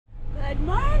Good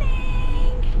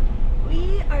morning!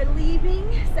 We are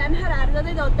leaving San Gerardo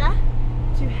De Dota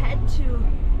to head to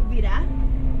Uvita.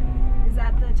 Is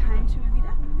that the time to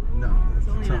Uvita? No, that's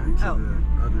the time to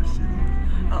the other city.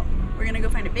 Oh, we're gonna go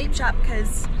find a vape shop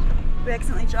because we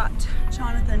accidentally dropped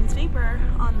Jonathan's vapor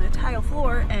on the tile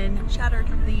floor and shattered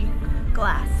the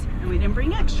glass, and we didn't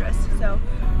bring extras. So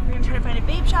we're gonna try to find a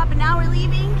vape shop, and now we're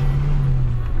leaving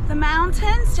the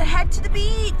mountains to head to the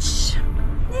beach.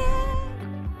 Yay!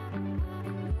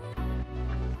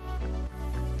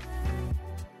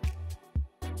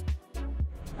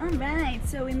 Alright,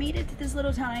 so we made it to this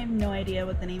little town. I have no idea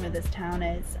what the name of this town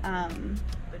is.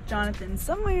 But Jonathan's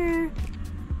somewhere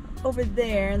over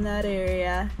there in that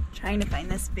area trying to find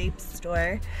this vape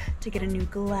store to get a new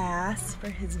glass for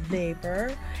his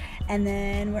vapor. And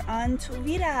then we're on to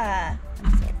Uvita.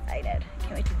 I'm so excited.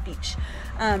 Can't wait to the beach.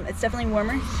 It's definitely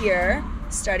warmer here.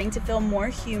 Starting to feel more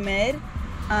humid.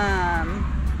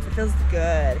 It feels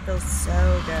good. It feels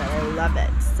so good. I love it.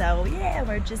 So yeah,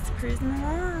 we're just cruising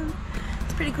along.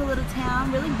 It's a pretty cool little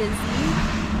town, really busy.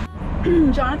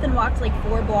 Jonathan walked like a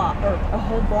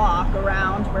whole block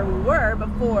around where we were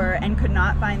before and could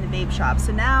not find the vape shop.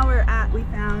 So now we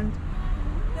found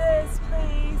this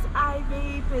place.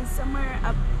 iVape is somewhere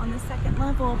up on the second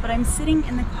level, but I'm sitting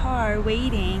in the car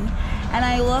waiting, and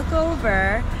I look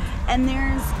over and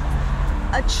there's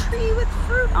a tree with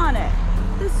fruit on it.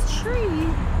 This tree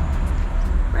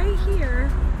right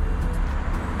here,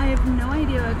 I have no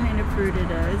idea what kind of fruit it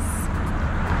is,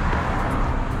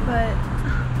 but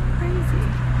crazy.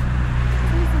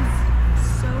 This is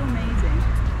so amazing.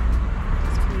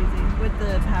 It's crazy with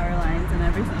the power lines and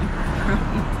everything.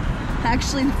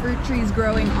 Actually, the fruit tree is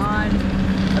growing on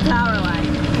a power line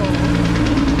pole.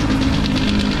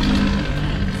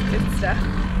 It's good stuff.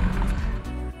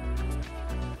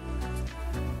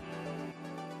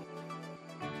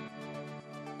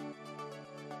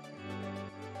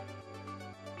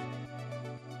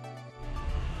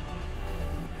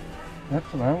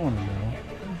 That's what I want to know.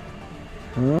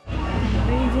 Huh?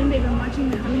 What are you doing, babe? I'm watching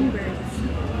the hummingbirds.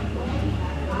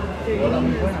 They're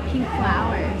eating those pink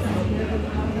flowers.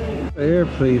 The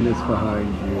airplane is behind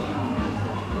you.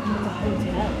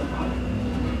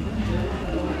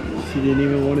 She didn't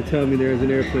even want to tell me there was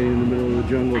an airplane in the middle of the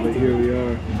jungle, but here we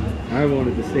are. I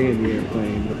wanted to stay in the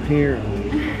airplane. Apparently,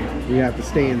 we have to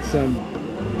stay in some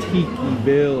Tiki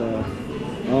Villa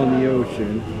on the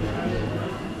ocean.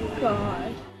 God.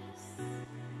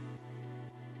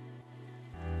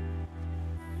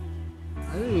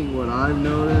 I think what I've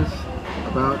noticed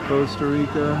about Costa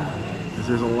Rica is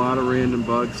there's a lot of random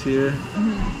bugs here,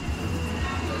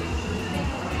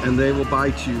 and they will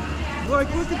bite you.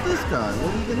 Like, look at this guy.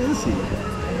 What even is he?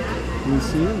 You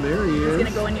see him? There he is. He's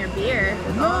gonna go in your beer.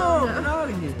 No, get out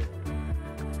of here.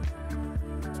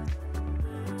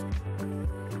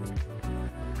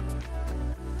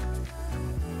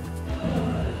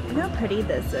 Look how pretty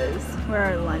this is, where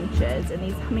our lunch is, and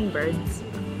these hummingbirds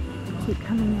keep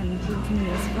coming and taking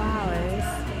these flowers.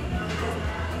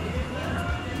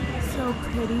 So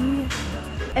pretty.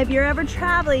 If you're ever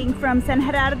traveling from San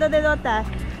Gerardo De Dota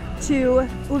to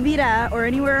Uvita or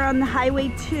anywhere on the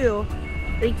Highway 2,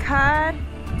 Ricard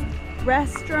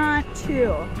Restaurant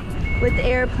 2 with the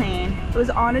airplane.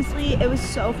 It was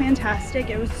so fantastic.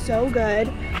 It was so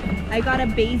good. I got a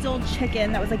basil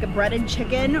chicken that was like a breaded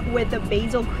chicken with a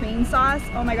basil cream sauce.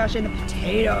 Oh my gosh, and the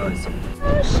potatoes.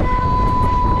 We're so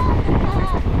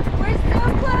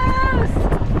close!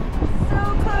 So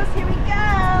close, here we go!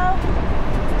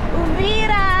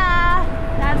 Uvita!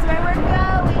 That's where we're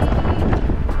going!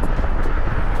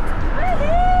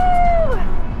 Woohoo!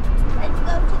 Let's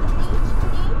go to the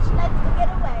beach, let's go get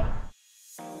away.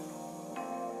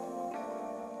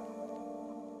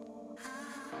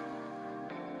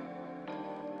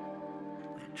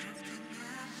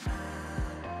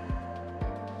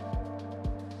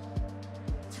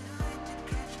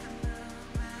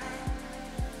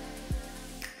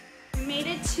 Made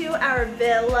it to our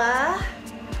villa.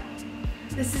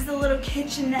 This is the little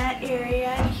kitchenette area,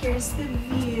 and here's the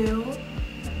view.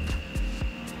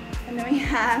 And then we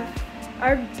have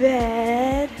our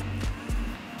bed.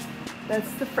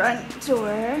 That's the front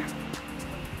door.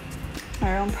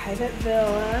 Our own private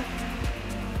villa.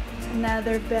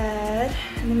 Another bed.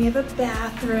 And then we have a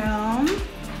bathroom.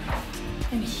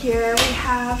 And here we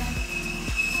have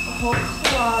a whole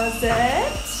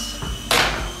closet.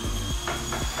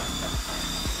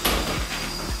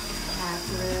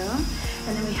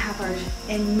 And then we have our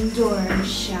indoor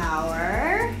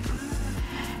shower.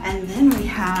 And then we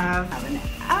have an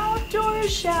outdoor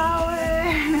shower.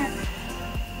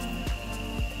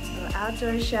 So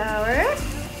outdoor shower.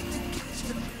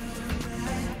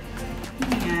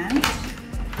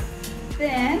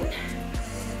 Then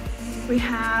we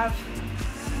have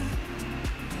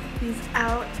these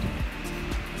outside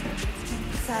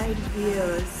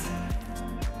views.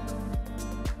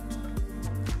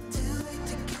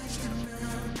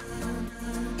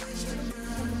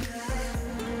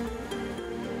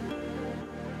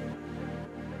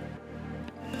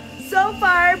 So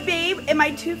far, babe, am I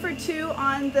 2 for 2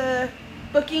 on the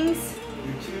bookings?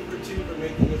 You're 2 for 2 for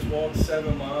making us walk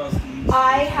 7 miles to each.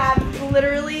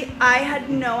 I had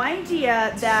no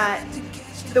idea that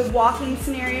the walking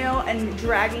scenario and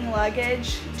dragging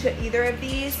luggage to either of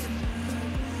these,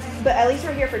 but at least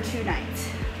we're here for 2 nights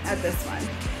at this one.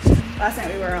 Last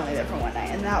night we were only there for 1 night,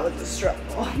 and that was a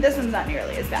struggle. This one's not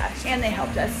nearly as bad, and they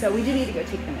helped us, so we do need to go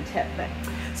take them a tip. But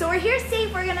so we're here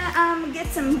safe. We're gonna get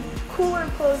some cooler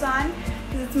clothes on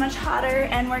because it's much hotter,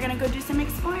 and we're gonna go do some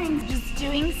exploring. Just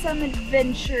doing some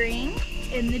adventuring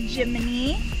in the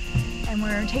Jiminy, and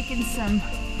we're taking some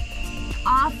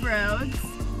off-roads.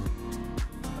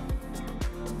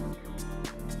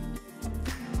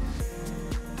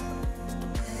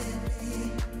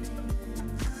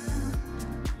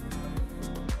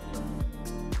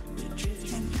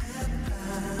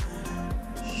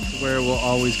 Where we'll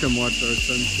always come watch our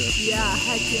sunset. Yeah,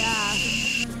 heck yeah.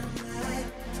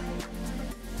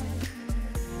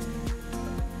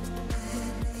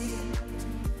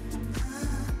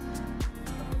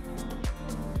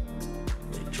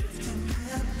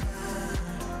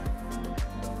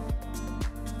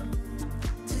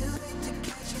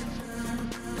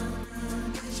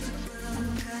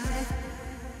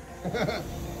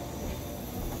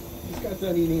 Just got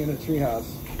done eating in a treehouse.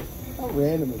 How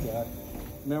random is that?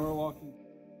 Now we're walking.